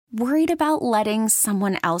Worried about letting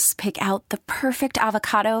someone else pick out the perfect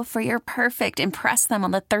avocado for your perfect impress them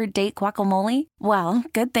on the third date guacamole? Well,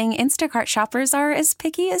 good thing Instacart shoppers are as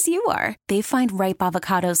picky as you are. They find ripe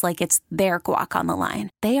avocados like it's their guac on the line.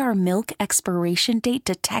 They are milk expiration date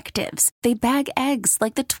detectives. They bag eggs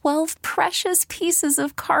like the 12 precious pieces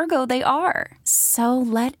of cargo they are. So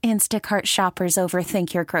let Instacart shoppers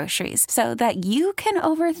overthink your groceries so that you can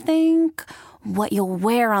overthink what you'll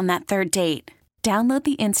wear on that third date. Download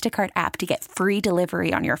the Instacart app to get free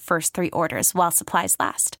delivery on your first 3 orders while supplies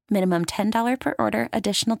last. Minimum $10 per order.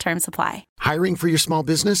 Additional terms apply. Hiring for your small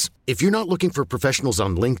business? If you're not looking for professionals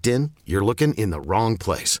on LinkedIn, you're looking in the wrong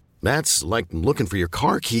place. That's like looking for your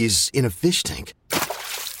car keys in a fish tank.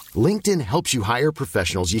 LinkedIn helps you hire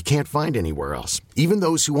professionals you can't find anywhere else, even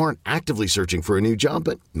those who aren't actively searching for a new job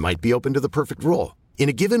but might be open to the perfect role. In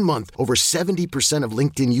a given month, over 70% of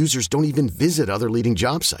LinkedIn users don't even visit other leading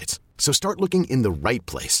job sites. So start looking in the right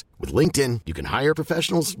place. With LinkedIn, you can hire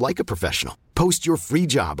professionals like a professional. Post your free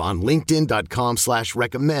job on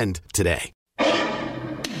linkedin.com/recommend today.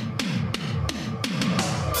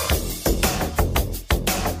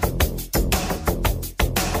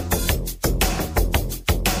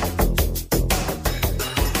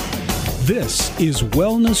 This is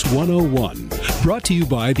Wellness 101, brought to you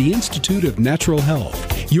by the Institute of Natural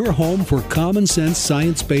Health, your home for common sense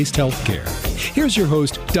science-based healthcare. Here's your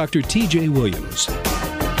host, Dr. T.J. Williams.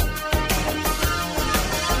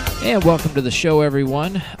 And welcome to the show,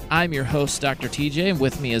 everyone. I'm your host, Dr. TJ, and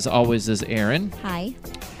with me, as always, is Aaron. Hi.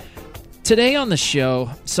 Today on the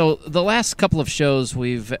show, so the last couple of shows,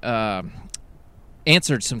 we've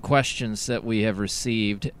answered some questions that we have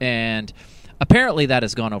received, and apparently that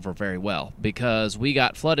has gone over very well because we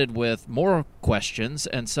got flooded with more questions,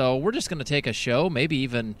 and so we're just going to take a show, maybe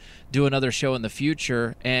even do another show in the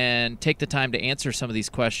future, and take the time to answer some of these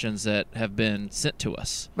questions that have been sent to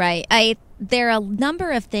us. Right. There are a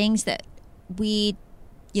number of things that we,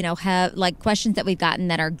 have like questions that we've gotten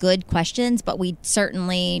that are good questions, but we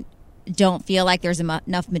certainly don't feel like there's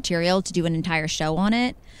enough material to do an entire show on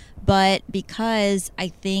it. But because I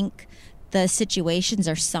think the situations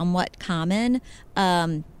are somewhat common,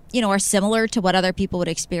 are similar to what other people would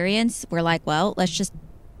experience, we're like, well, let's just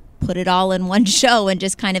put it all in one show and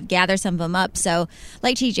just kind of gather some of them up. So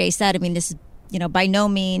like TJ said, I mean, this is, by no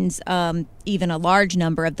means even a large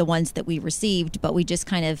number of the ones that we received, but we just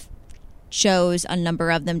kind of chose a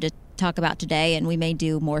number of them to talk about today, and we may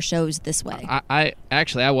do more shows this way. I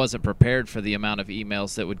wasn't prepared for the amount of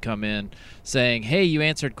emails that would come in saying, hey, you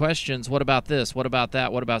answered questions, what about this, what about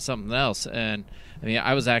that, what about something else? And I mean,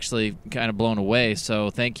 I was actually kind of blown away, so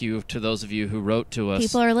thank you to those of you who wrote to us.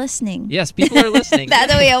 People are listening. Yes, people are listening.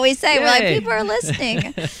 That's what we always say. Yay. We're like, people are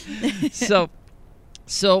listening.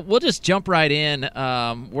 So we'll just jump right in.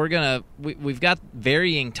 We've got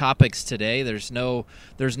varying topics today. There's no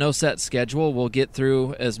set schedule. We'll get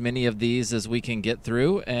through as many of these as we can get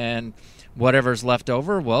through, and whatever's left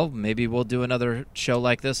over, well, maybe we'll do another show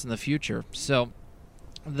like this in the future. So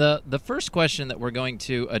the first question that we're going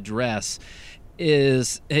to address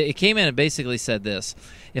is, it came in and basically said this: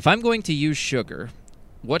 if I'm going to use sugar,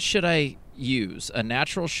 what should I use, a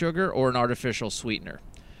natural sugar or an artificial sweetener?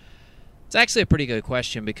 It's actually a pretty good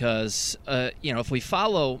question because, if we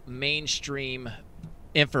follow mainstream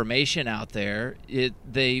information out there,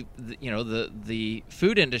 the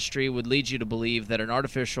food industry would lead you to believe that an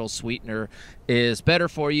artificial sweetener is better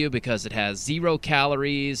for you because it has 0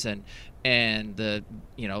 calories, and the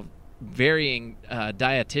varying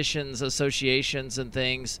dietitians associations and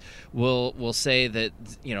things will say that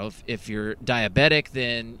if you're diabetic,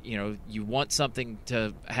 then you want something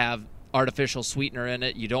to have artificial sweetener in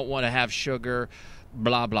it, you don't want to have sugar,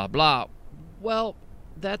 blah blah blah. Well,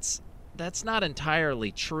 that's not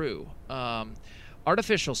entirely true.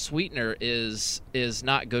 Artificial sweetener is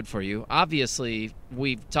not good for you. Obviously,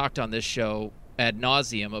 we've talked on this show ad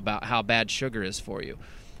nauseum about how bad sugar is for you.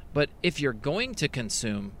 But if you're going to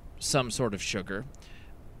consume some sort of sugar,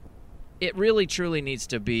 it really truly needs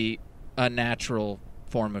to be a natural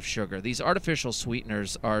form of sugar. These artificial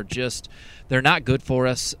sweeteners they're not good for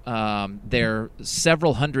us. They're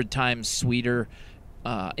several hundred times sweeter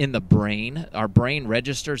in the brain. Our brain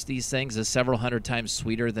registers these things as several hundred times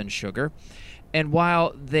sweeter than sugar. And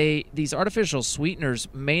while these artificial sweeteners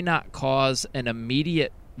may not cause an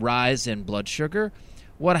immediate rise in blood sugar,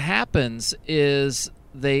 what happens is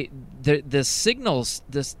this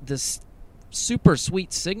super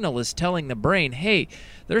sweet signal is telling the brain, hey,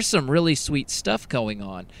 there's some really sweet stuff going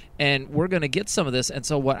on, and we're going to get some of this. And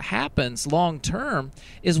so what happens long term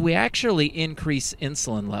is we actually increase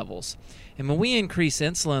insulin levels. And when we increase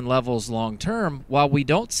insulin levels long term, while we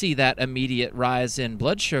don't see that immediate rise in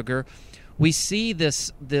blood sugar, we see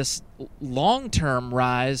this long-term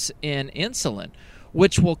rise in insulin,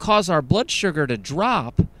 which will cause our blood sugar to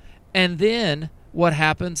drop. And then what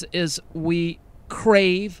happens is we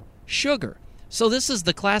crave sugar. So this is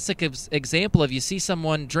the classic example of you see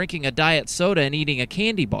someone drinking a diet soda and eating a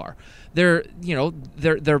candy bar. Their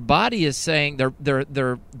body is saying,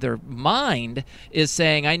 their mind is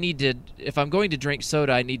saying, if I'm going to drink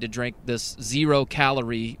soda, I need to drink this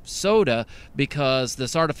 0-calorie soda because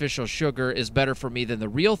this artificial sugar is better for me than the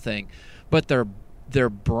real thing. But their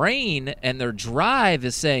brain and their drive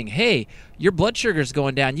is saying, hey, your blood sugar is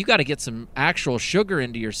going down. You got to get some actual sugar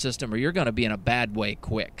into your system or you're going to be in a bad way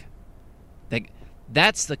quick.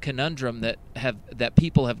 That's the conundrum that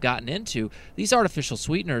people have gotten into. These artificial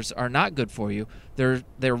sweeteners are not good for you.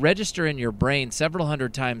 They register in your brain several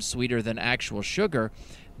hundred times sweeter than actual sugar.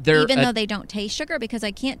 Even though they don't taste sugar, because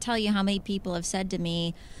I can't tell you how many people have said to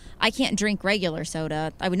me, I can't drink regular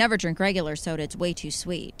soda. I would never drink regular soda. It's way too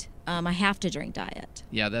sweet. I have to drink diet.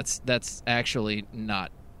 Yeah, that's actually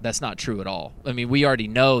not. That's not true at all. I mean, we already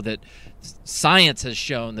know that science has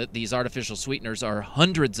shown that these artificial sweeteners are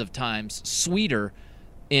hundreds of times sweeter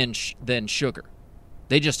than sugar.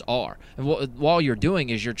 They just are. And what all you're doing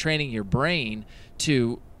is you're training your brain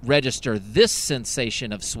to register this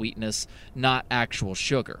sensation of sweetness, not actual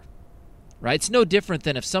sugar. Right? It's no different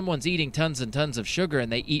than if someone's eating tons and tons of sugar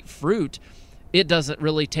and they eat fruit, it doesn't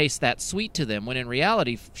really taste that sweet to them, when in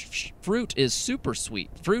reality, fruit is super sweet.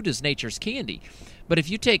 Fruit is nature's candy. But if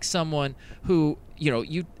you take someone who,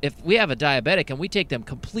 if we have a diabetic and we take them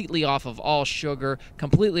completely off of all sugar,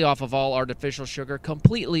 completely off of all artificial sugar,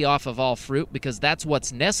 completely off of all fruit, because that's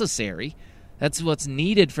what's necessary, that's what's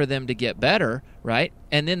needed for them to get better, right?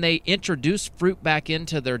 And then they introduce fruit back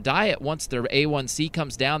into their diet once their A1C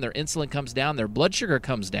comes down, their insulin comes down, their blood sugar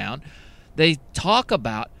comes down. They talk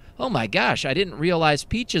about, oh my gosh, I didn't realize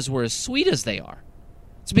peaches were as sweet as they are.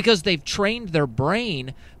 It's because they've trained their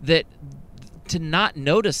brain to not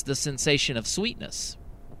notice the sensation of sweetness.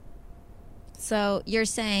 So you're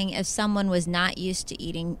saying if someone was not used to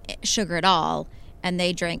eating sugar at all and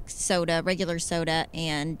they drank soda, regular soda,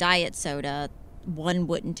 and diet soda, one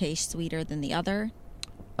wouldn't taste sweeter than the other?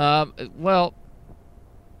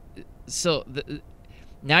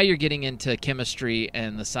 Now you're getting into chemistry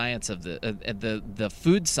and the science of the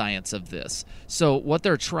food science of this. So what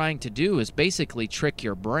they're trying to do is basically trick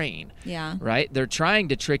your brain. Yeah. Right? They're trying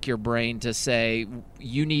to trick your brain to say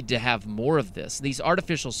you need to have more of this. These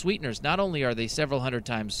artificial sweeteners, not only are they several hundred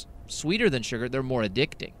times sweeter than sugar, they're more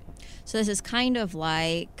addicting. So this is kind of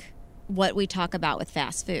like what we talk about with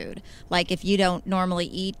fast food. Like if you don't normally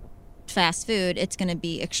eat fast food, it's going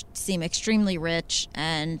to seem extremely rich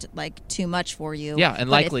and like too much for you. Yeah, and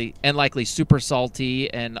likely super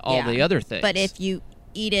salty and all the other things. But if you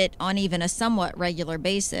eat it on even a somewhat regular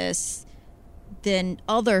basis, then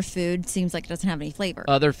other food seems like it doesn't have any flavor.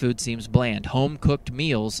 Other food seems bland. Home-cooked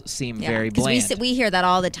meals seem very bland. Because we hear that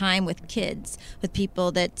all the time with kids, with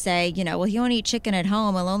people that say, well, you won't eat chicken at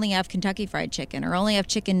home, I'll only have Kentucky Fried Chicken, or only have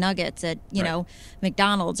chicken nuggets at,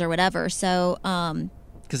 McDonald's or whatever. So,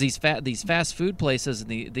 because these fast food places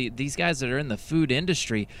and these guys that are in the food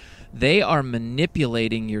industry, they are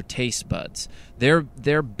manipulating your taste buds.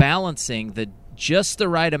 They're balancing just the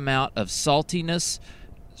right amount of saltiness,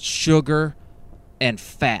 sugar, and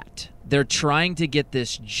fat. They're trying to get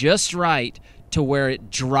this just right to where it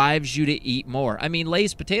drives you to eat more. I mean,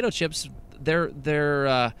 Lay's potato chips, their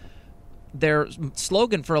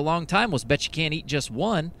slogan for a long time was "Bet you can't eat just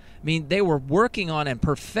one." I mean, they were working on and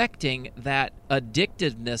perfecting that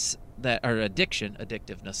addictiveness,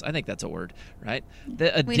 addictiveness. I think that's a word, right?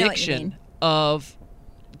 The addiction of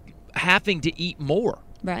having to eat more.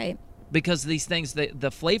 Right. Because these things,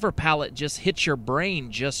 the flavor palette just hits your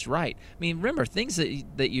brain just right. I mean, remember, things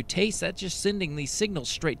that you taste, that's just sending these signals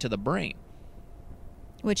straight to the brain.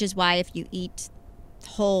 Which is why if you eat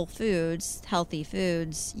whole foods, healthy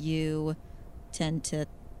foods, you tend to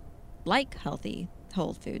like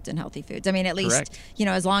whole foods and healthy foods. I mean, at least, correct.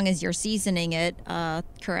 As long as you're seasoning it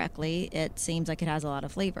correctly, it seems like it has a lot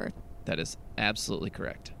of flavor. That is absolutely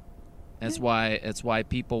correct. That's why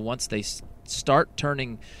people, once they start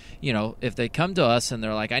turning, if they come to us and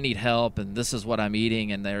they're like, I need help and this is what I'm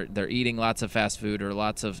eating, and they're eating lots of fast food or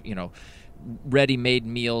lots of, ready-made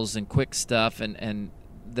meals and quick stuff, and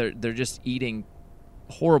they're just eating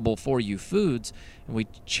horrible for you foods, and we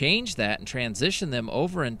change that and transition them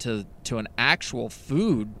over into an actual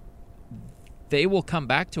food, they will come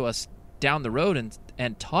back to us down the road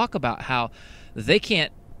and talk about how they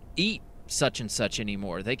can't eat such and such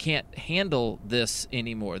anymore. They can't handle this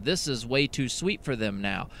anymore. This is way too sweet for them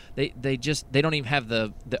now. They don't even have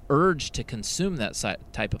the urge to consume that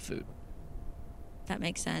type of food. That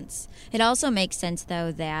makes sense. It also makes sense,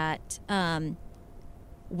 though, that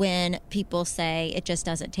when people say it just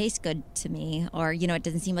doesn't taste good to me, or, it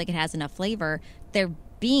doesn't seem like it has enough flavor, they're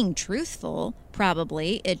being truthful,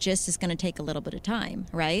 probably. It just is going to take a little bit of time,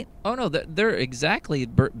 right? Oh, no, they're exactly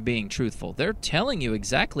being truthful. They're telling you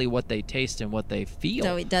exactly what they taste and what they feel.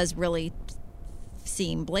 So it does really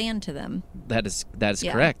seem bland to them. That is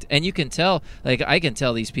correct. And you can tell, I can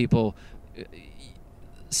tell these people,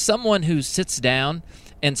 someone who sits down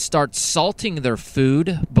and starts salting their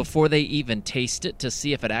food before they even taste it to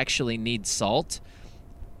see if it actually needs salt,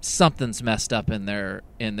 something's messed up in their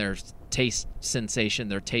taste sensation,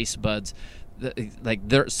 their taste buds.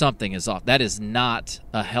 Something is off. That is not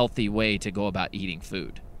a healthy way to go about eating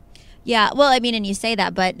food. Yeah, well, and you say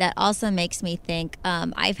that, but that also makes me think.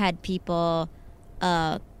 I've had people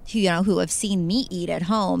who have seen me eat at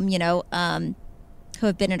home, who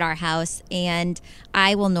have been at our house, and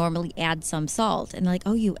I will normally add some salt, and they're like,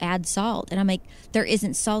 "Oh, you add salt?" And I'm like, "There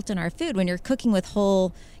isn't salt in our food." When you're cooking with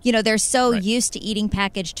whole, they're so Right. used to eating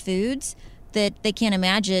packaged foods that they can't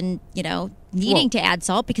imagine, needing to add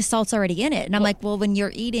salt because salt's already in it. And I'm like, well, when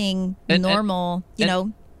you're eating normal,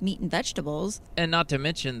 meat and vegetables. And not to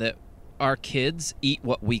mention that our kids eat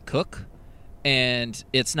what we cook, and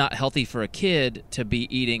it's not healthy for a kid to be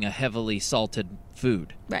eating a heavily salted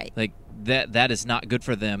food. Right. That is not good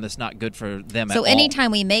for them. It's not good for them at all. So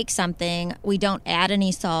anytime we make something, we don't add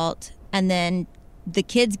any salt, and then the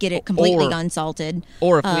kids get it completely unsalted.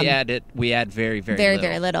 Or if we add it, we add very, very, very, little.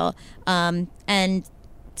 very little. And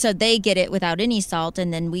so they get it without any salt,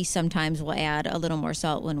 and then we sometimes will add a little more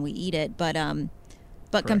salt when we eat it. But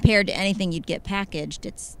compared to anything you'd get packaged,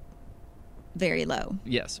 it's very low.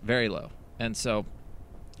 Yes, very low. And so,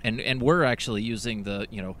 and we're actually using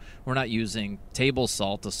we're not using table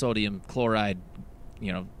salt, the sodium chloride,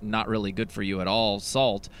 not really good for you at all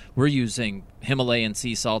salt. We're using Himalayan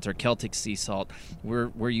sea salt or Celtic sea salt.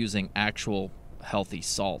 We're using actual healthy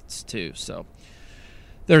salts too. So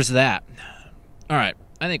there's that. All right,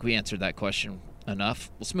 I think we answered that question enough.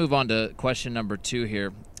 Let's move on to question number 2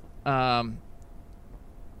 here. The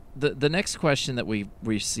next question that we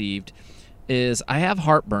received is, I have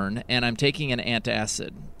heartburn and I'm taking an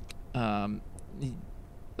antacid.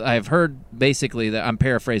 I've heard basically that, I'm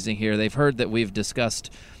paraphrasing here, they've heard that we've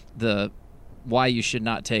discussed why you should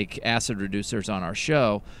not take acid reducers on our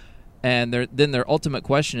show, and then their ultimate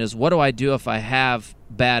question is, what do I do if I have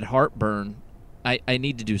bad heartburn? I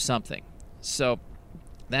need to do something. So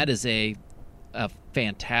that is a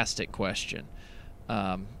fantastic question.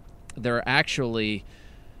 There are actually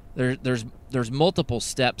there's multiple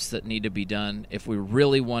steps that need to be done if we're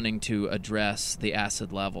really wanting to address the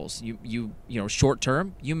acid levels. You short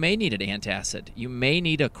term, you may need an antacid, you may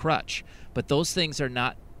need a crutch, but those things are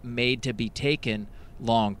not made to be taken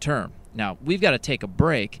long term. Now, we've got to take a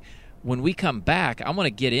break. When we come back, I want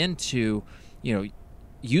to get into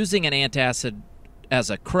using an antacid as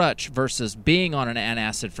a crutch versus being on an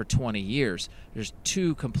antacid for 20 years. There's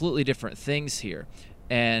two completely different things here.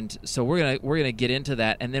 And so we're gonna get into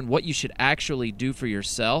that, and then what you should actually do for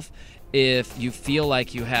yourself if you feel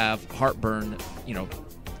like you have heartburn,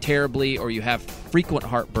 terribly, or you have frequent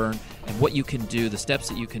heartburn, and what you can do, the steps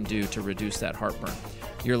that you can do to reduce that heartburn.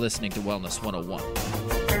 You're listening to Wellness 101.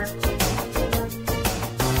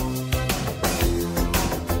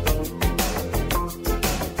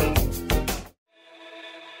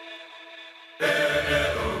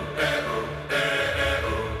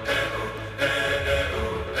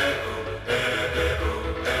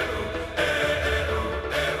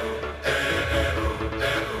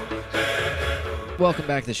 Welcome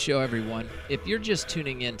back to the show, everyone. If you're just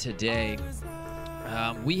tuning in today,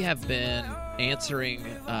 we have been answering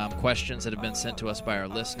questions that have been sent to us by our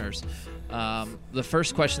listeners. The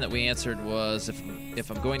first question that we answered was,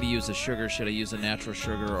 if I'm going to use a sugar, should I use a natural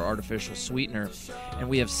sugar or artificial sweetener? And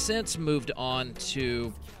we have since moved on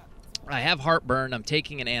to, I have heartburn, I'm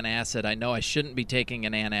taking an antacid. I know I shouldn't be taking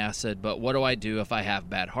an antacid, but what do I do if I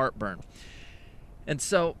have bad heartburn? And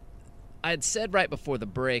so I had said right before the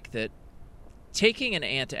break that taking an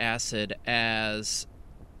antacid as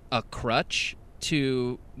a crutch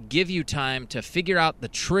to give you time to figure out the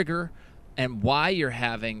trigger and why you're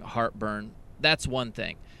having heartburn, that's one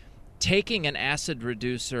thing. Taking an acid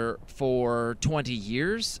reducer for 20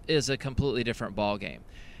 years is a completely different ballgame.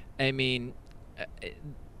 I mean,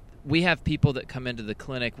 we have people that come into the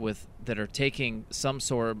clinic that are taking some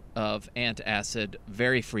sort of antacid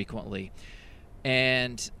very frequently,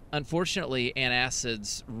 and unfortunately,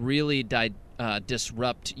 antacids really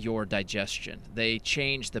disrupt your digestion. They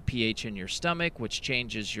change the pH in your stomach, which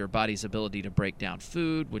changes your body's ability to break down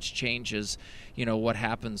food, which changes, what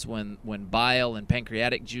happens when bile and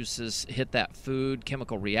pancreatic juices hit that food.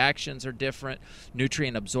 Chemical reactions are different.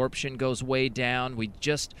 Nutrient absorption goes way down.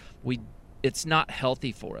 It's not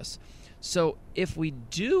healthy for us. So if we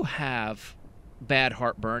do have bad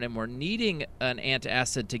heartburn and we're needing an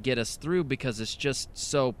antacid to get us through because it's just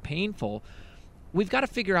so painful, we've got to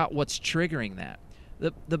figure out what's triggering that.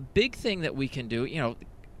 The big thing that we can do,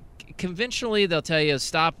 conventionally they'll tell you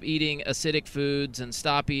stop eating acidic foods and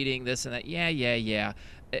stop eating this and that. Yeah.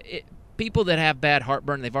 People that have bad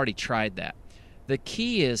heartburn, they've already tried that. The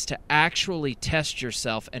key is to actually test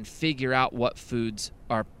yourself and figure out what foods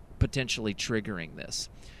are potentially triggering this.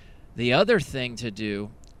 The other thing to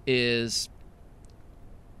do is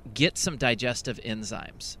get some digestive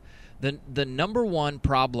enzymes. The number one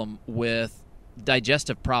problem with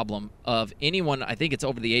digestive problem of anyone, I think it's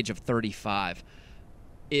over the age of 35,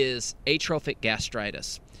 is atrophic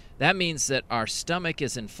gastritis. That means that our stomach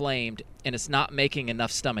is inflamed and it's not making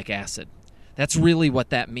enough stomach acid. That's really what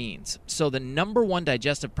that means. So the number one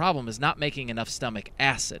digestive problem is not making enough stomach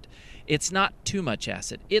acid. It's not too much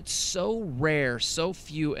acid. It's so rare, so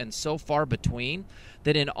few, and so far between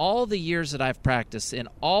that in all the years that I've practiced, in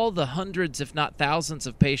all the hundreds, if not thousands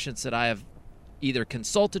of patients that I have either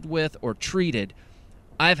consulted with or treated,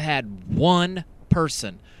 I've had one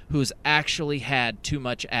person who's actually had too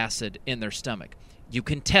much acid in their stomach. You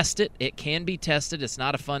can test it. It can be tested. It's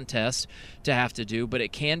not a fun test to have to do, but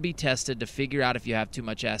it can be tested to figure out if you have too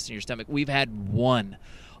much acid in your stomach. We've had one.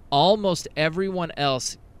 Almost everyone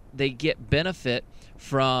else, they get benefit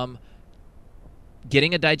from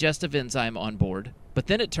getting a digestive enzyme on board, but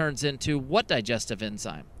then it turns into what digestive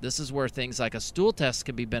enzyme? This is where things like a stool test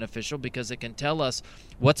can be beneficial because it can tell us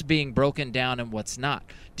what's being broken down and what's not.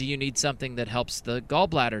 Do you need something that helps the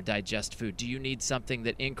gallbladder digest food? Do you need something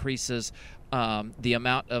that increases the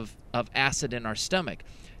amount of acid in our stomach?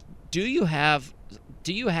 Do you have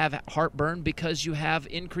heartburn because you have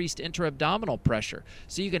increased intra-abdominal pressure?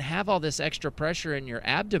 So you can have all this extra pressure in your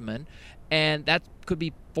abdomen, and that could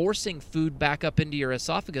be forcing food back up into your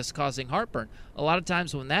esophagus, causing heartburn. A lot of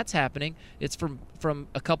times when that's happening, it's from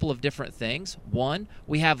a couple of different things. One,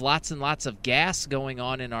 we have lots and lots of gas going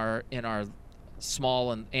on in our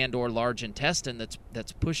small and or large intestine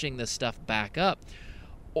that's pushing this stuff back up.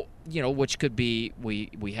 Which could be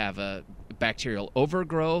we have a bacterial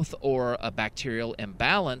overgrowth or a bacterial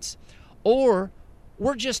imbalance, or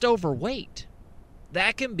we're just overweight.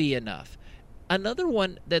 That can be enough. Another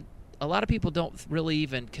one that a lot of people don't really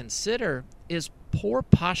even consider is poor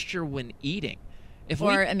posture when eating.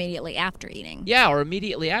 Immediately after eating. Yeah, or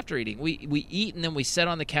immediately after eating. We eat and then we sit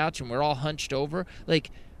on the couch and we're all hunched over.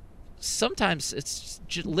 Sometimes it's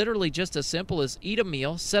literally just as simple as eat a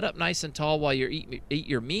meal, sit up nice and tall while you eat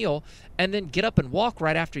your meal, and then get up and walk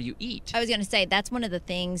right after you eat. I was going to say, that's one of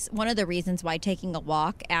the reasons why taking a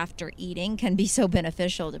walk after eating can be so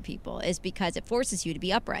beneficial to people is because it forces you to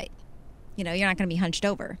be upright. You're not going to be hunched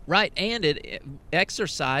over. Right, and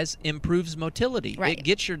exercise improves motility. Right. It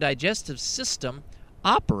gets your digestive system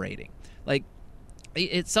operating.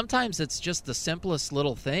 Sometimes it's just the simplest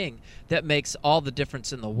little thing that makes all the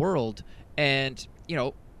difference in the world. And,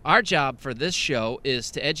 our job for this show is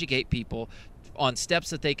to educate people on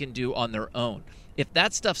steps that they can do on their own. If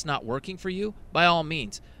that stuff's not working for you, by all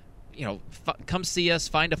means, come see us,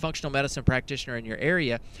 find a functional medicine practitioner in your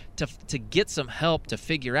area to get some help to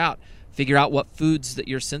figure out what foods that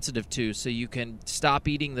you're sensitive to so you can stop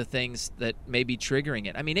eating the things that may be triggering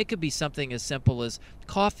it. I mean, it could be something as simple as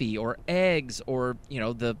coffee or eggs or,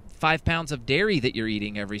 the 5 pounds of dairy that you're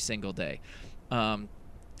eating every single day.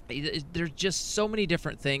 There's just so many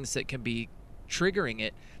different things that can be triggering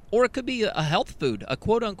it. Or it could be a health food, a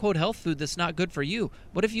quote-unquote health food that's not good for you.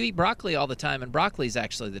 What if you eat broccoli all the time and broccoli is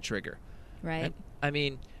actually the trigger? Right. I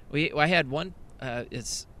mean, I had one,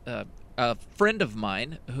 a friend of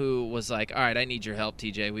mine who was like, all right, I need your help,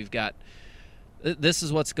 TJ. We've got, this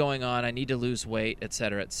is what's going on. I need to lose weight, et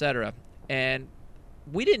cetera, et cetera. And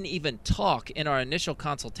we didn't even talk in our initial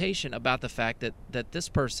consultation about the fact that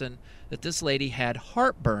this lady had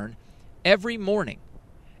heartburn every morning.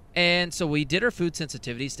 And so we did her food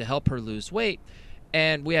sensitivities to help her lose weight,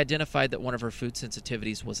 and we identified that one of her food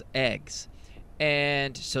sensitivities was eggs.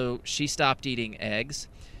 And so she stopped eating eggs.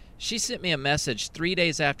 She sent me a message 3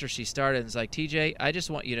 days after she started and was like, TJ, I just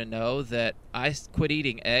want you to know that I quit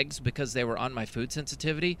eating eggs because they were on my food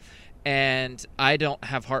sensitivity, and I don't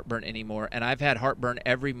have heartburn anymore, and I've had heartburn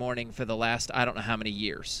every morning for the last I don't know how many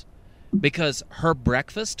years. because her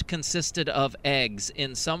breakfast consisted of eggs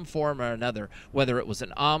in some form or another, whether it was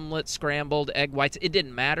an omelet, scrambled, egg whites. It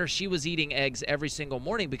didn't matter. She was eating eggs every single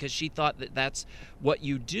morning because she thought that that's what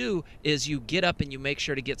you do, is you get up and you make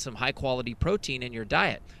sure to get some high-quality protein in your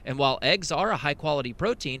diet. And while eggs are a high-quality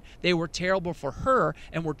protein, they were terrible for her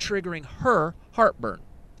and were triggering her heartburn.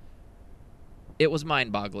 It was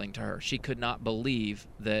mind-boggling to her. She could not believe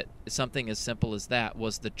that something as simple as that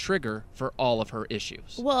was the trigger for all of her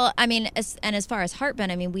issues. Well, I mean, as far as heartburn,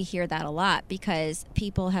 I mean, we hear that a lot because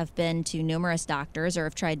people have been to numerous doctors or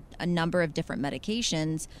have tried a number of different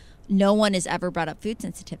medications. No one has ever brought up food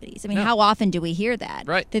sensitivities. I mean, how often do we hear that?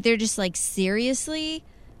 Right. That they're just like, seriously?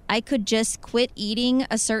 I could just quit eating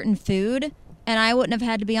a certain food and I wouldn't have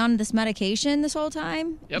had to be on this medication this whole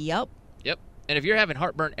time? Yep. And if you're having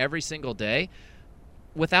heartburn every single day,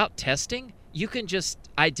 without testing, you can just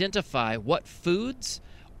identify what foods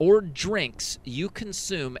or drinks you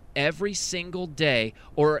consume every single day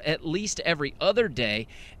or at least every other day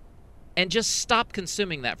and just stop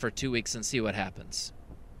consuming that for 2 weeks and see what happens.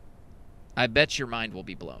 I bet your mind will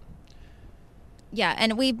be blown. Yeah,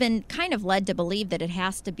 and we've been kind of led to believe that it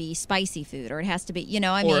has to be spicy food or it has to be,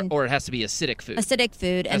 or it has to be acidic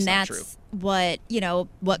food. And that's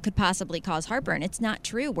what could possibly cause heartburn. It's not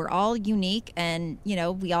true. We're all unique and,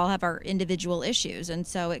 we all have our individual issues. And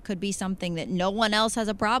so it could be something that no one else has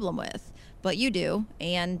a problem with, but you do.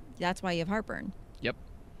 And that's why you have heartburn. Yep.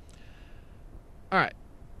 All right.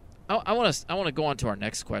 I want to go on to our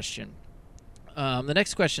next question. The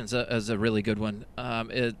next question is a really good one.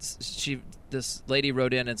 This lady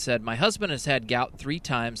wrote in and said, "My husband has had gout 3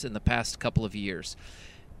 times in the past couple of years.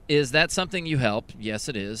 Is that something you help?" Yes,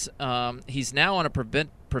 it is. He's now on a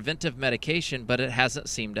preventive medication, but it hasn't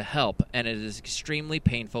seemed to help, and it is extremely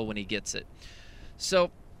painful when he gets it.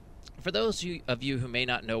 So, for those of you who may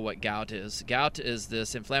not know what gout is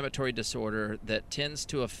this inflammatory disorder that tends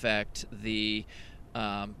to affect the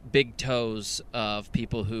big toes of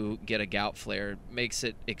people who get a gout flare. It makes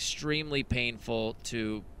it extremely painful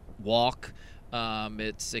to walk.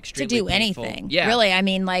 It's extremely to do painful. Anything. Yeah. Really, I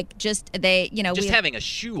mean, like just having a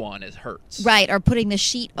shoe on, it hurts. Right, or putting the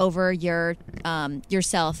sheet over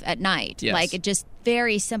yourself at night. Yes. Like, it just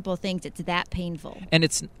very simple things. It's that painful. And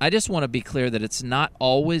I just want to be clear that it's not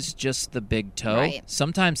always just the big toe. Right.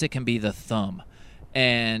 Sometimes it can be the thumb.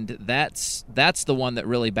 And that's the one that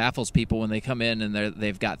really baffles people when they come in and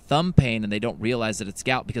they've got thumb pain and they don't realize that it's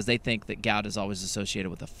gout because they think that gout is always associated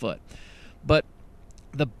with the foot. But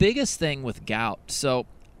the biggest thing with gout, so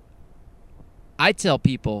I tell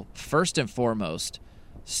people, first and foremost,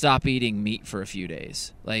 stop eating meat for a few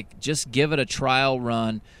days. Like, just give it a trial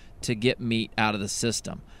run to get meat out of the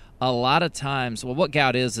system. A lot of times, what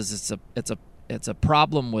gout is it's a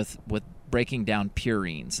problem with breaking down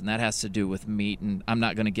purines, and that has to do with meat, and I'm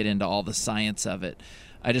not going to get into all the science of it.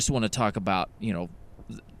 I just want to talk about,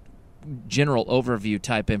 general overview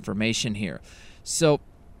type information here. So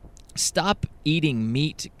stop eating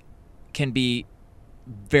meat can be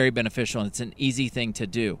very beneficial, and it's an easy thing to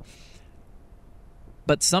do.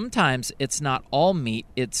 But sometimes it's not all meat,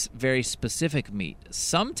 it's very specific meat.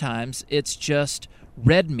 Sometimes it's just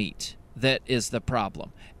red meat that is the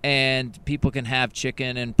problem. And people can have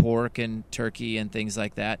chicken and pork and turkey and things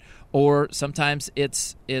like that. Or sometimes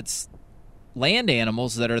it's land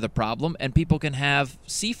animals that are the problem, and people can have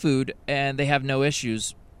seafood and they have no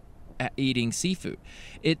issues eating seafood.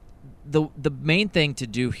 The main thing to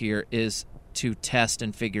do here is to test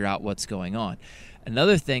and figure out what's going on.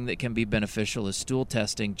 Another thing that can be beneficial is stool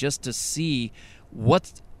testing, just to see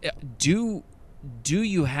do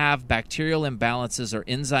you have bacterial imbalances or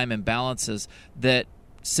enzyme imbalances that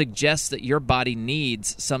suggests that your body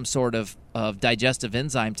needs some sort of digestive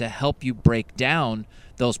enzyme to help you break down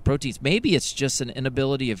those proteins. Maybe it's just an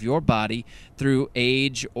inability of your body through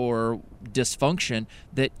age or dysfunction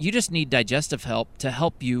that you just need digestive help to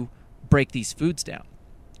help you break these foods down.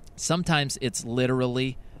 Sometimes it's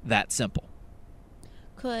literally that simple.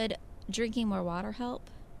 Could drinking more water help?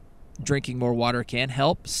 Drinking more water can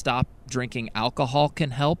help. Stop drinking alcohol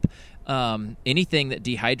can help. Anything that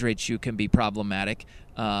dehydrates you can be problematic.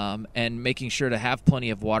 And making sure to have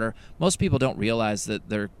plenty of water. Most people don't realize that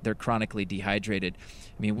they're chronically dehydrated.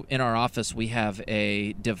 I mean, in our office, we have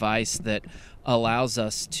a device that allows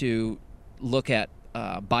us to look at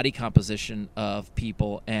body composition of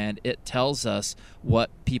people, and it tells us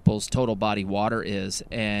what people's total body water is,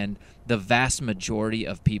 and the vast majority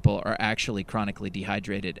of people are actually chronically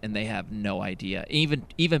dehydrated, and they have no idea.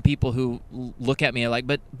 Even people who look at me are like,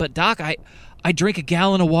 but Doc, I drink a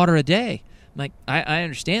gallon of water a day. I'm like, I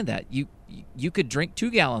understand that. You could drink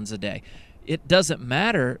 2 gallons a day. it doesn't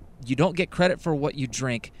matter. You don't get credit for what you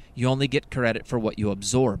drink. You only get credit for what you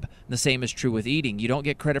absorb. And the same is true with eating. You don't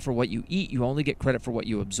get credit for what you eat. You only get credit for what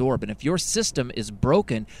you absorb. And if your system is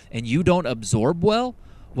broken and you don't absorb well,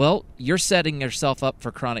 you're setting yourself up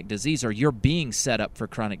for chronic disease, or you're being set up for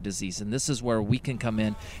chronic disease. And this is where we can come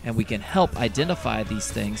in and we can help identify these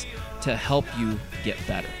things to help you get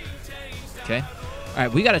better. Okay? All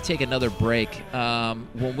right, we got to take another break.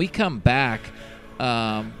 When we come back,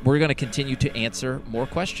 we're going to continue to answer more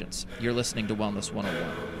questions. You're listening to Wellness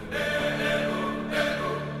 101.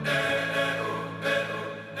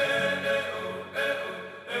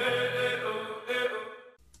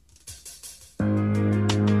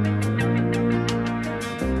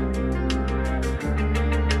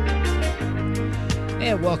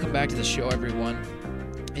 And welcome back to the show, everyone.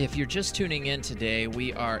 If you're just tuning in today,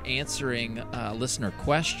 we are answering listener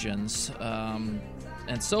questions.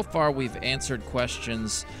 And so far, we've answered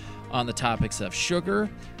questions on the topics of sugar,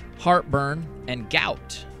 heartburn, and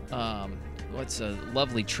gout. It's a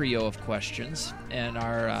lovely trio of questions. And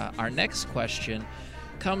our next question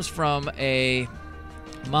comes from a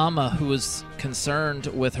mama who is concerned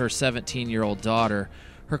with her 17-year-old daughter.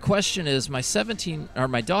 Her question is, my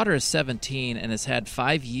daughter is 17 and has had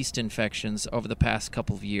 5 yeast infections over the past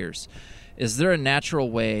couple of years. Is there a natural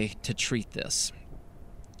way to treat this?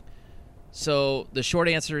 So the short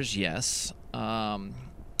answer is yes.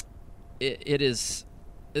 It is.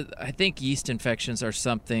 I think yeast infections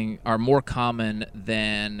are more common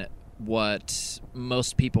than what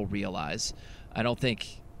most people realize. I don't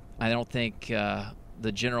think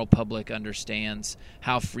the general public understands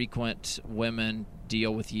how frequent women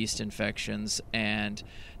deal with yeast infections, and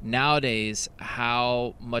nowadays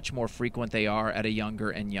how much more frequent they are at a younger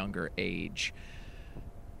and younger age.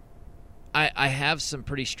 I have some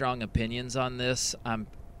pretty strong opinions on this. I'm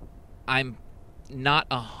not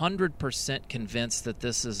 100% convinced that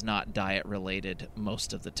this is not diet related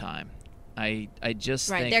most of the time. I just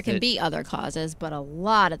think there can be other causes, but a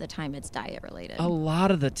lot of the time it's diet related. A lot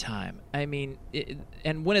of the time. I mean,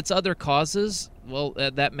 and when it's other causes,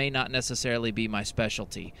 that may not necessarily be my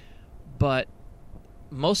specialty. But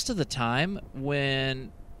most of the time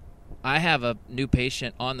when I have a new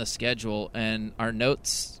patient on the schedule and our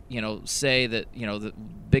notes, say that, the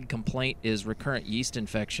big complaint is recurrent yeast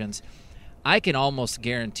infections, I can almost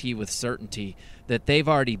guarantee with certainty that they've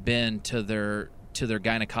already been to their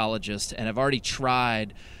gynecologist and have already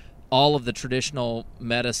tried all of the traditional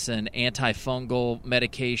medicine, antifungal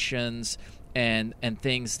medications, and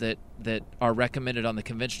things that are recommended on the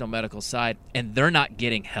conventional medical side, and they're not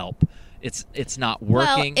getting help. It's not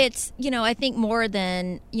working. Well, it's, I think more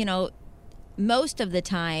than, most of the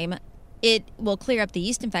time it will clear up the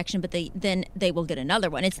yeast infection, but then they will get another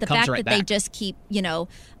one. It's the fact that they just keep,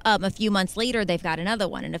 a few months later they've got another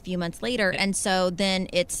one, and a few months later, and so then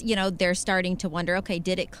it's, they're starting to wonder, okay,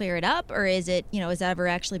 did it clear it up, or is it, has that ever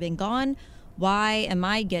actually been gone? Why am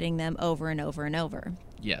I getting them over and over and over?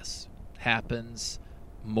 Yes, happens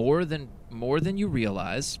more than you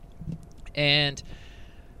realize, and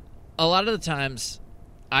a lot of the times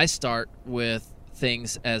I start with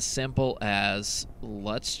things as simple as,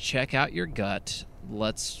 let's check out your gut.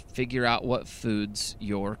 Let's figure out what foods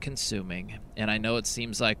you're consuming. And I know it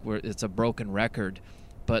seems like it's a broken record,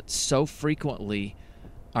 but so frequently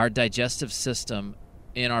our digestive system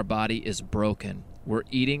in our body is broken. We're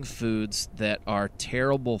eating foods that are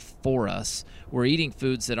terrible for us. We're eating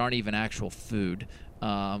foods that aren't even actual food.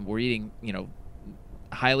 We're eating,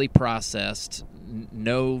 highly processed,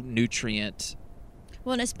 no nutrient.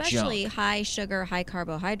 Well, and especially high sugar, high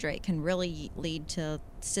carbohydrate can really lead to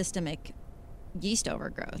systemic yeast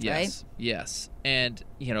overgrowth, right? Yes. And,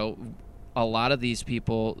 a lot of these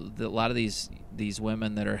people, a lot of these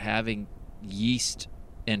women that are having yeast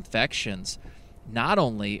infections, not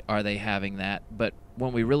only are they having that, but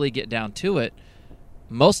when we really get down to it,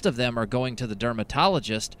 most of them are going to the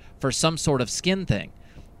dermatologist for some sort of skin thing.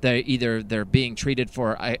 They're being treated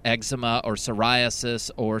for eczema or psoriasis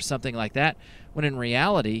or something like that, when in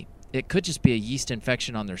reality it could just be a yeast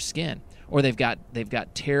infection on their skin, or they've got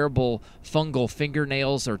terrible fungal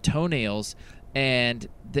fingernails or toenails, and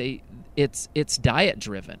it's diet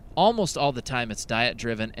driven. Almost all the time it's diet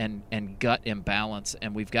driven and gut imbalance,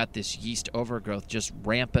 and we've got this yeast overgrowth just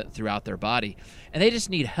rampant throughout their body, and they just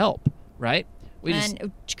need help, right?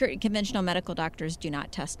 Conventional medical doctors do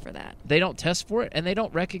not test for that. They don't test for it, and they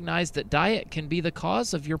don't recognize that diet can be the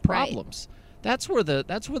cause of your problems. Right. That's where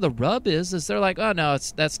the rub is they're like, oh no,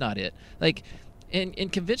 that's not it. Like in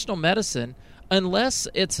conventional medicine, unless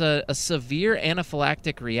it's a severe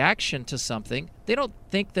anaphylactic reaction to something, they don't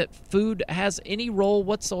think that food has any role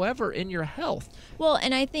whatsoever in your health. Well,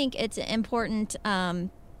 and I think it's important,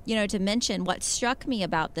 to mention what struck me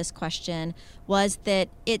about this question was that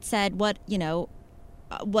it said what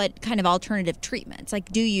kind of alternative treatments,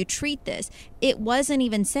 like, do you treat this? It wasn't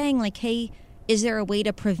even saying like, hey, is there a way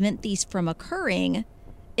to prevent these from occurring?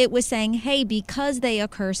 It was saying, hey, because they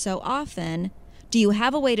occur so often, do you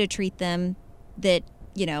have a way to treat them that,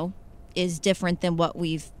 is different than what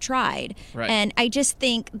we've tried? Right. And I just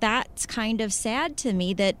think that's kind of sad to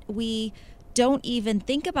me that we don't even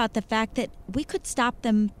think about the fact that we could stop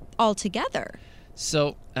them altogether.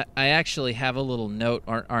 So I actually have a little note.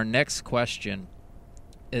 Our next question,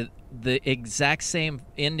 the exact same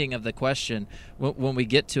ending of the question, when we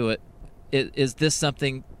get to it, is this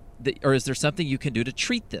something or is there something you can do to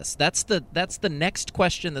treat this? That's the next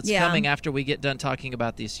question that's coming after we get done talking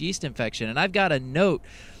about this yeast infection. And I've got a note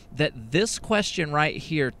that this question right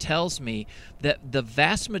here tells me that the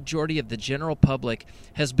vast majority of the general public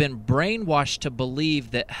has been brainwashed to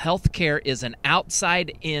believe that healthcare is an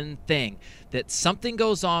outside-in thing, that something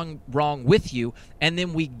goes on wrong with you, and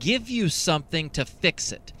then we give you something to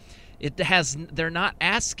fix it. They're not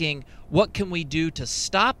asking, what can we do to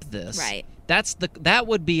stop this? Right. That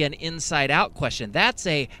would be an inside-out question. That's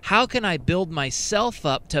how can I build myself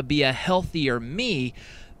up to be a healthier me?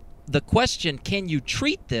 The question, can you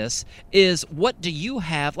treat this, is what do you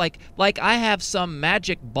have? Like I have some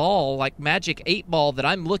magic ball, like magic 8-ball that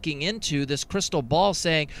I'm looking into, this crystal ball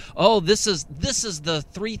saying, oh, this is the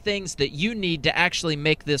 3 things that you need to actually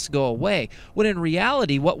make this go away. When in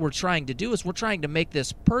reality, what we're trying to do is we're trying to make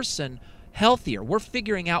this person healthier. We're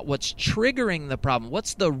figuring out what's triggering the problem.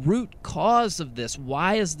 What's the root cause of this?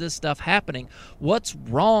 Why is this stuff happening? What's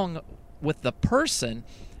wrong with the person?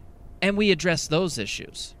 And we address those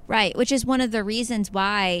issues. Right, which is one of the reasons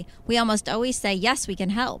why we almost always say, yes, we can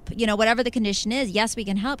help. Whatever the condition is, yes, we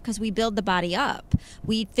can help, because we build the body up.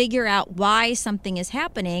 We figure out why something is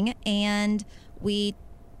happening, and we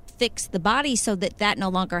fix the body so that no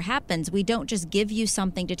longer happens. We don't just give you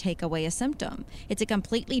something to take away a symptom. It's a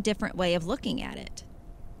completely different way of looking at it.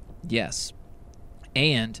 Yes.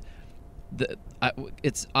 And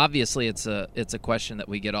it's obviously it's a question that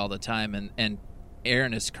we get all the time, and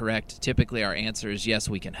Aaron is correct. Typically our answer is yes,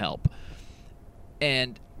 we can help.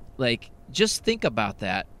 And just think about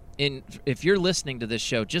that. If you're listening to this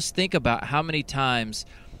show, just think about how many times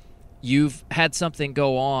you've had something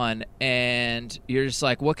go on and you're just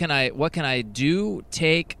like, what can I do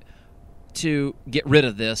to get rid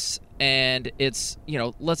of this? And it's,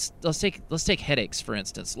 let's take headaches, for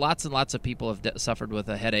instance. Lots and lots of people have suffered with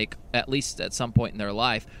a headache at least at some point in their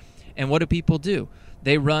life. And what do people do?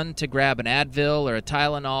 They run to grab an Advil or a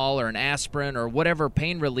Tylenol or an aspirin or whatever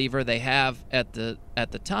pain reliever they have at the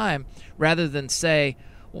time, rather than say,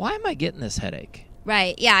 why am I getting this headache?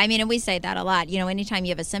 Right. Yeah. And we say that a lot. Anytime you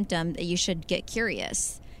have a symptom, you should get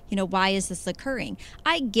curious. Why is this occurring?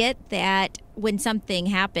 I get that when something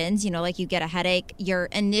happens, like you get a headache, your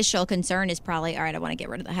initial concern is probably, all right, I want to get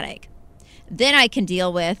rid of the headache. Then I can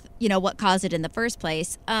deal with, what caused it in the first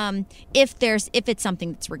place. If it's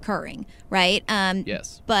something that's recurring, right?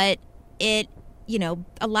 Yes. But a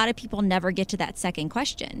lot of people never get to that second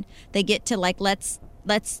question. They get to let's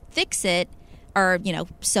fix it, or,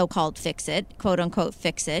 so-called fix it, quote unquote,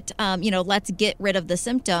 fix it. Let's get rid of the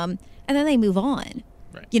symptom, and then they move on.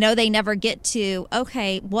 Right. They never get to,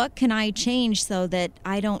 okay, what can I change so that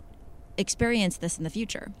I don't experience this in the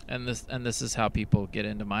future? And this is how people get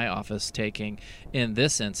into my office, taking, in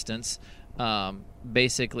this instance,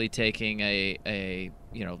 basically taking a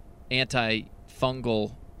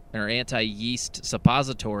antifungal or anti-yeast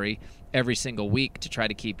suppository every single week to try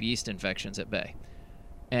to keep yeast infections at bay.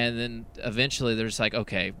 And then eventually they're just like,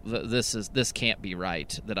 okay, this can't be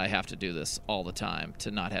right that I have to do this all the time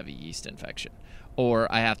to not have a yeast infection,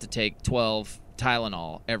 or I have to take 12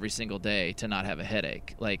 Tylenol every single day to not have a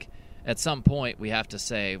headache. At some point, we have to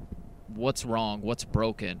say, what's wrong, what's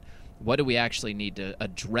broken, what do we actually need to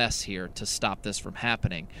address here to stop this from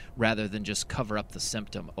happening, rather than just cover up the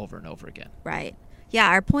symptom over and over again. Right. Yeah,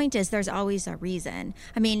 our point is there's always a reason.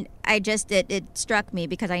 It struck me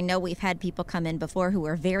because I know we've had people come in before who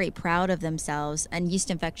are very proud of themselves, and yeast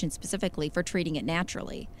infection specifically, for treating it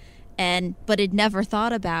naturally. But had never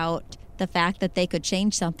thought about the fact that they could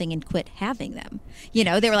change something and quit having them.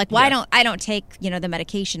 They were like, well, I don't take, the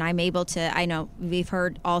medication. I'm able to, I know we've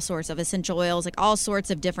heard all sorts of essential oils, all sorts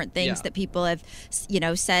of different things that people have,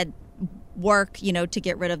 said work, to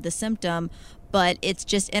get rid of the symptom. But it's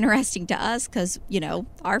just interesting to us because,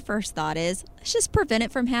 our first thought is, let's just prevent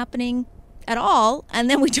it from happening at all, and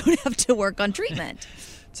then we don't have to work on treatment.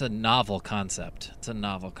 It's a novel concept.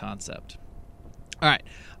 All right,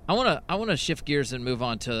 I want to shift gears and move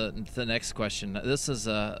on to the next question. This is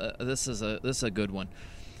a good one.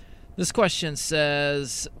 This question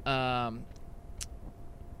says, I'm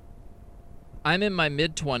in my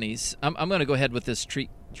mid-20s. I'm going to go ahead with this treat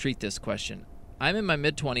this question. I'm in my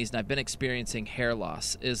mid-20s and I've been experiencing hair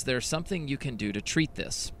loss. Is there something you can do to treat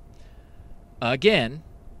this? Again,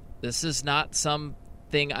 this is not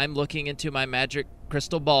something I'm looking into my magic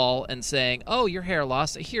crystal ball and saying, oh, your hair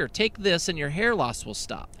loss, here, take this and your hair loss will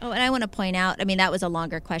stop. Oh, and I want to point out, I mean, that was a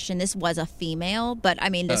longer question. This was a female, but I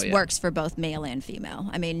mean, this works for both male and female.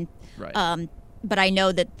 I mean, right. But I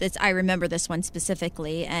know that I remember this one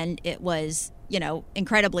specifically, and it was,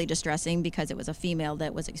 incredibly distressing because it was a female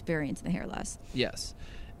that was experiencing the hair loss. Yes.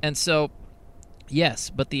 And so, yes,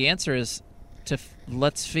 but the answer is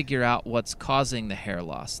let's figure out what's causing the hair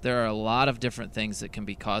loss. There are a lot of different things that can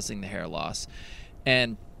be causing the hair loss.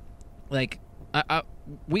 And,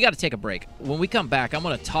 we got to take a break. When we come back, I'm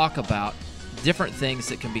going to talk about different things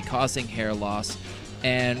that can be causing hair loss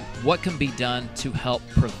and what can be done to help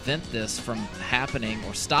prevent this from happening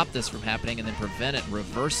or stop this from happening and then prevent it,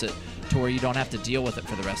 reverse it to where you don't have to deal with it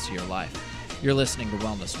for the rest of your life. You're listening to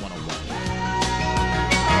Wellness 101.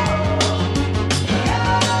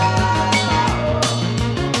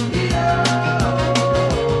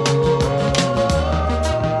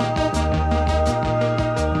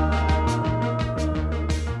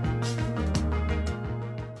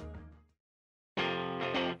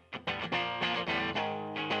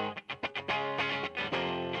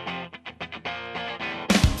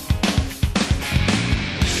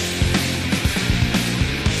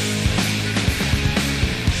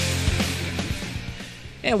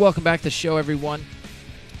 And welcome back to the show, everyone.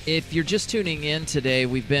 If you're just tuning in today,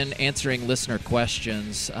 we've been answering listener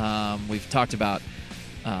questions. We've talked about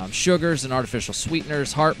sugars and artificial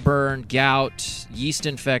sweeteners, heartburn, gout, yeast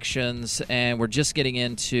infections, and we're just getting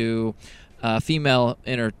into a female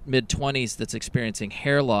in her mid-20s that's experiencing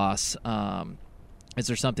hair loss. Is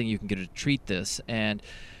there something you can get to treat this? And,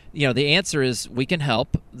 the answer is we can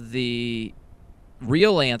help. The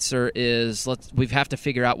real answer is we have to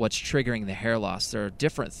figure out what's triggering the hair loss. There are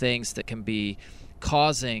different things that can be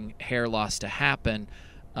causing hair loss to happen.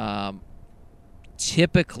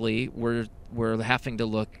 Typically, we're having to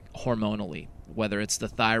look hormonally, whether it's the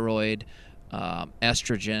thyroid,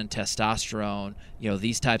 estrogen, testosterone.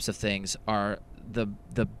 These types of things are the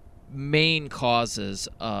main causes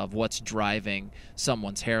of what's driving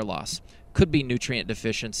someone's hair loss. Could be nutrient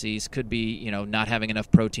deficiencies, could be, not having enough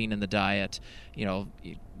protein in the diet.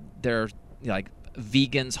 They're like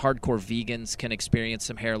vegans, hardcore vegans can experience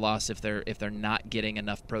some hair loss if they're not getting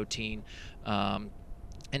enough protein. And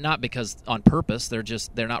not because on purpose,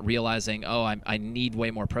 they're not realizing, I need way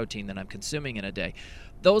more protein than I'm consuming in a day.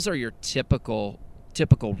 Those are your typical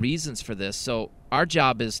reasons for this. So our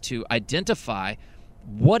job is to identify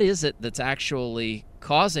what is it that's actually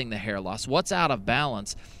causing the hair loss, what's out of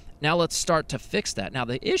balance. Now let's start to fix that. Now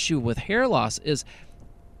the issue with hair loss is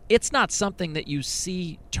it's not something that you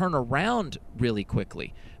see turn around really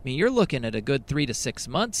quickly. I mean, you're looking at a good 3 to 6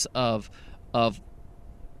 months of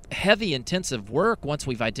heavy, intensive work once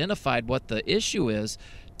we've identified what the issue is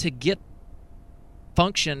to get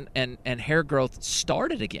function and hair growth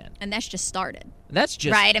started again. And that's just started. That's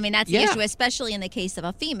just right. I mean, that's the issue, especially in the case of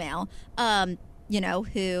a female.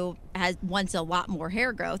 Who wants a lot more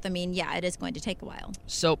hair growth. I mean, it is going to take a while.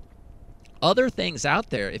 So other things out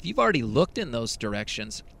there, if you've already looked in those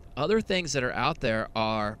directions, other things that are out there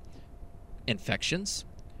are infections,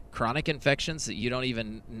 chronic infections that you don't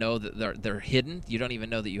even know that they're hidden. You don't even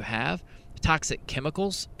know that you have. Toxic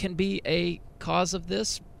chemicals can be a cause of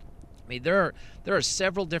this. I mean, there are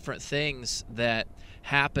several different things that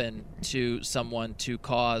happen to someone to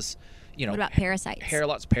cause what about parasites? Hair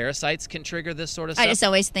loss. Parasites can trigger this sort of stuff. I just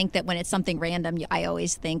always think that when it's something random, I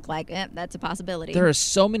always think that's a possibility. There are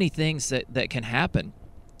so many things that can happen.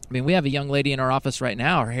 I mean, we have a young lady in our office right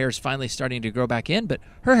now. Her hair is finally starting to grow back in, but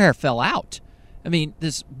her hair fell out. I mean,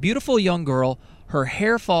 this beautiful young girl, her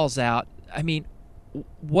hair falls out. I mean,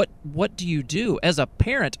 what do you do? As a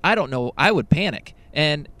parent, I don't know. I would panic.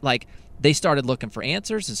 And they started looking for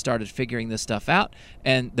answers and started figuring this stuff out,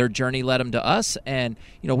 and their journey led them to us. And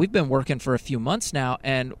we've been working for a few months now,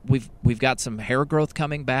 and we've got some hair growth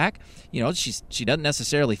coming back. She doesn't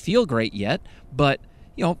necessarily feel great yet, but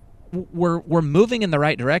we're moving in the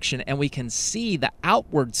right direction, and we can see the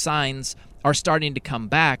outward signs are starting to come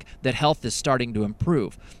back, that health is starting to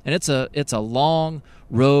improve. And it's a long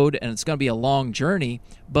road, and it's going to be a long journey,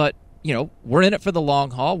 but we're in it for the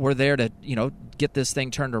long haul. We're there to, get this thing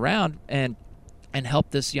turned around and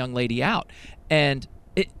help this young lady out. And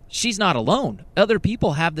she's not alone. Other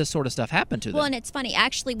people have this sort of stuff happen to them. Well, and it's funny.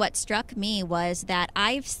 Actually, what struck me was that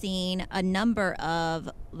I've seen a number of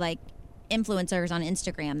influencers on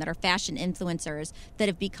Instagram that are fashion influencers that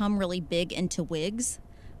have become really big into wigs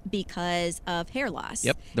because of hair loss.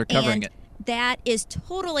 Yep, they're covering it. That is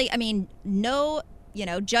totally, no,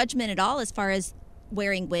 judgment at all as far as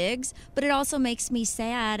wearing wigs, but it also makes me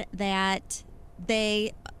sad that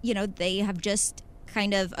they have just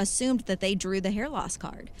kind of assumed that they drew the hair loss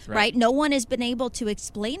card, right? No one has been able to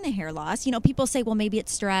explain the hair loss. People say, well, maybe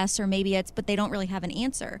it's stress or maybe but they don't really have an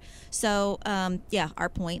answer. So, our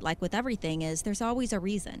point, like with everything, is there's always a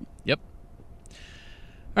reason. Yep.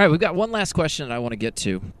 All right, we've got one last question that I want to get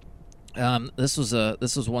to. This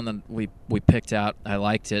was one that we picked out. I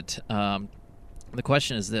liked it. The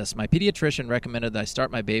question is this: my pediatrician recommended that I start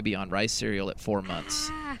my baby on rice cereal at 4 months.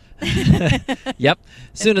 Yep.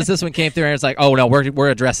 As soon as this one came through, Aaron's like, "Oh no, we're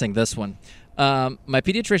addressing this one." My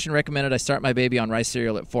pediatrician recommended I start my baby on rice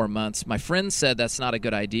cereal at 4 months. My friend said that's not a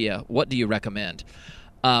good idea. What do you recommend?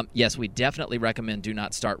 Yes, we definitely recommend do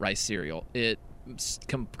not start rice cereal. It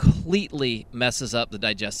completely messes up the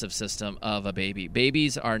digestive system of a baby.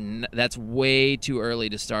 Babies that's way too early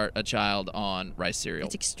to start a child on rice cereal.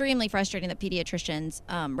 It's extremely frustrating that pediatricians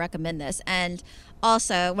recommend this. And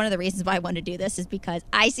also, one of the reasons why I want to do this is because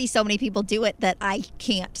I see so many people do it that I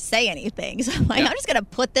can't say anything. So I'm like, I'm just going to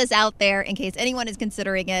put this out there in case anyone is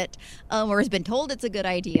considering it or has been told it's a good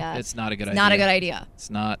idea. It's not a good idea. Not a good idea. It's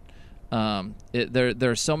not.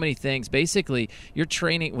 There are so many things. Basically, you're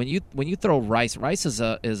training when you throw rice. Rice is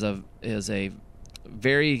a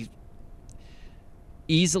very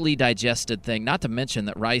easily digested thing. Not to mention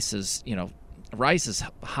that rice is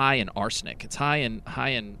high in arsenic. It's high in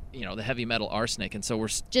the heavy metal arsenic, and so we're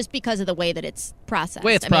just because of the way that it's processed. The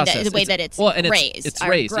way that it's raised. It's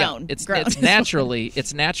raised. Grown. Yeah.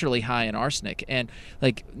 It's naturally high in arsenic, and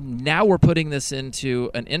now we're putting this into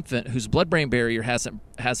an infant whose blood-brain barrier hasn't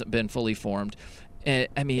been fully formed.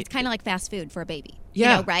 It's kind of like fast food for a baby.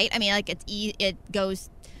 Yeah. Right? It goes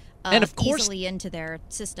and of course, easily into their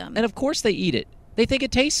system. And of course they eat it. They think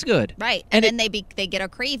it tastes good. Right. And then they get a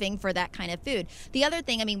craving for that kind of food. The other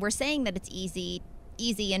thing, we're saying that it's easy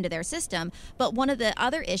into their system, but one of the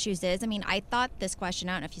other issues is, I thought this question,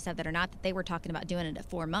 I don't know if you said that or not, that they were talking about doing it at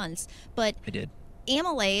 4 months, but I did.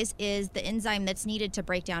 Amylase is the enzyme that's needed to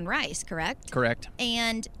break down rice, correct? Correct.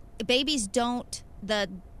 And babies don't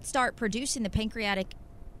start producing the pancreatic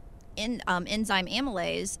enzyme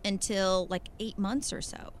amylase until 8 months or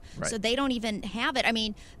so. Right. So they don't even have it.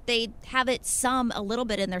 They have it a little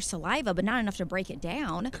bit in their saliva, but not enough to break it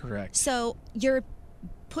down. Correct. So you're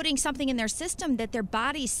putting something in their system that their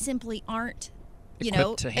bodies simply aren't,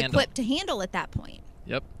 equipped to handle at that point.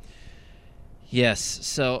 Yep. Yes.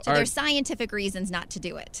 So there's scientific reasons not to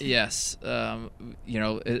do it. Yes. I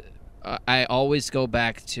always go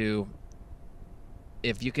back to,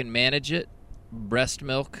 if you can manage it, breast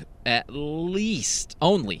milk at least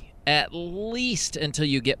until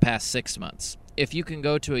you get past 6 months. If you can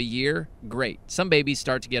go to a year, great. Some babies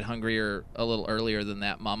start to get hungrier a little earlier than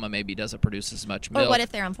that. Mama maybe doesn't produce as much milk. Or what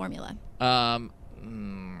if they're on formula? Don't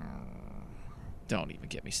even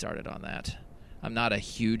get me started on that. I'm not a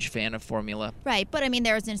huge fan of formula. Right, but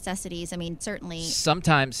there's necessities. Certainly.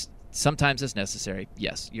 Sometimes it's necessary.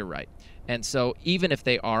 Yes, you're right. And so even if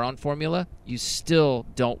they are on formula, you still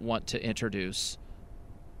don't want to introduce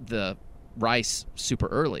the rice super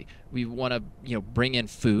early. We want to, bring in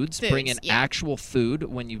foods, bring in actual food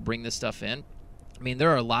when you bring this stuff in.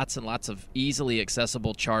 There are lots and lots of easily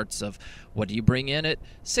accessible charts of what do you bring in at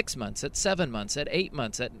 6 months, at 7 months, at 8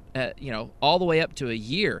 months, at all the way up to a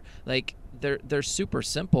year. They're super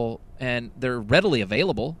simple and they're readily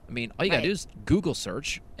available. All you gotta do is Google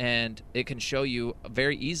search and it can show you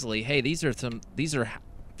very easily, hey, these are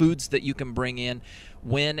foods that you can bring in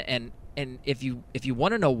when and if you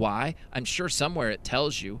want to know why, I'm sure somewhere it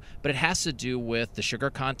tells you, but it has to do with the sugar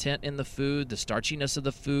content in the food, the starchiness of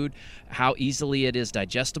the food, how easily it is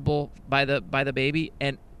digestible by the baby,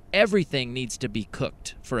 and everything needs to be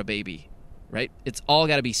cooked for a baby, right? It's all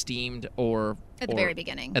got to be steamed or at the very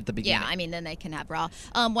beginning. At the beginning. Yeah, then they can have raw.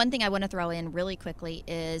 One thing I want to throw in really quickly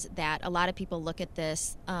is that a lot of people look at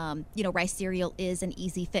this, rice cereal is an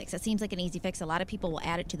easy fix. It seems like an easy fix. A lot of people will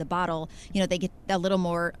add it to the bottle. They get a little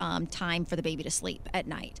more time for the baby to sleep at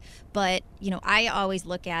night. But, I always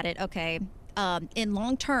look at it, okay, in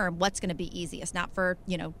long term, what's going to be easiest? Not for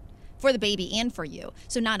for the baby and for you.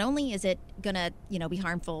 So not only is it going to, be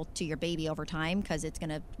harmful to your baby over time because it's going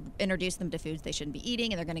to introduce them to foods they shouldn't be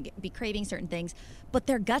eating and they're going to be craving certain things, but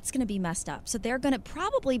their gut's going to be messed up. So they're going to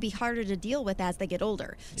probably be harder to deal with as they get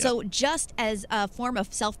older. Yep. So just as a form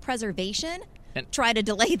of self-preservation, try to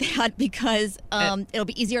delay that because it'll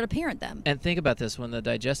be easier to parent them. And think about this. When the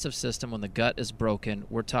digestive system, when the gut is broken,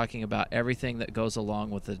 we're talking about everything that goes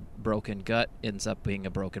along with a broken gut ends up being a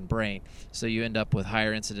broken brain. So you end up with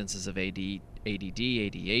higher incidences of ADD,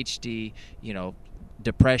 ADHD,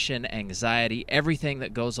 depression, anxiety, everything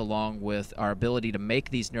that goes along with our ability to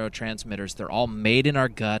make these neurotransmitters. They're all made in our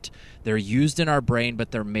gut. They're used in our brain,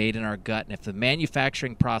 but they're made in our gut. And if the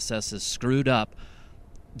manufacturing process is screwed up,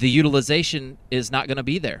 the utilization is not going to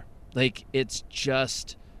be there. Like, it's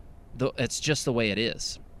just the way it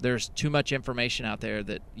is. There's too much information out there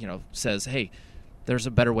that, says, hey, there's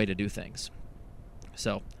a better way to do things.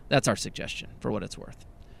 So that's our suggestion for what it's worth.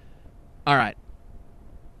 All right.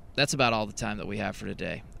 That's about all the time that we have for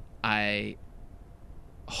today. I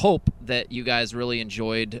hope that you guys really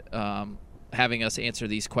enjoyed having us answer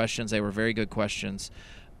these questions. They were very good questions.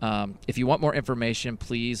 If you want more information,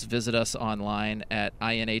 please visit us online at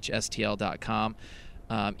inhstl.com.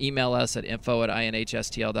 Email us at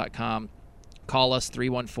info@inhstl.com. Call us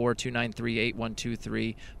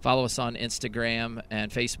 314-293-8123. Follow us on Instagram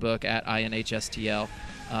and Facebook at INHSTL.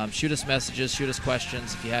 Shoot us messages, shoot us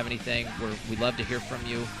questions. If you have anything, we'd love to hear from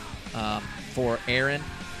you. For Aaron,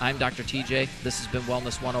 I'm Dr. TJ. This has been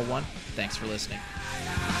Wellness 101. Thanks for listening.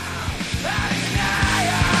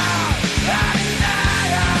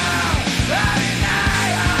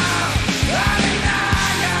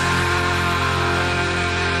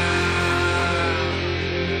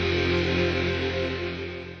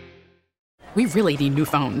 We really need new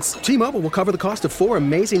phones. T-Mobile will cover the cost of 4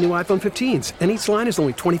 amazing new iPhone 15s, and each line is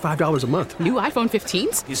only $25 a month. New iPhone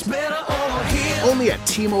 15s? It's better over here. Only at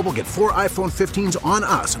T-Mobile, get 4 iPhone 15s on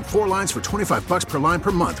us and 4 lines for $25 per line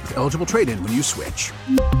per month with eligible trade-in when you switch.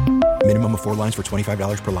 Minimum of 4 lines for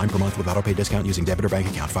 $25 per line per month with autopay discount using debit or bank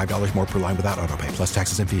account. $5 more per line without autopay, plus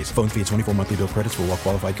taxes and fees. Phone fee at 24 monthly bill credits for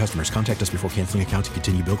well-qualified customers. Contact us before canceling account to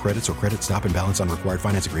continue bill credits or credit stop and balance on required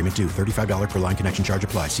finance agreement due. $35 per line connection charge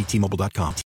applies. See T-Mobile.com.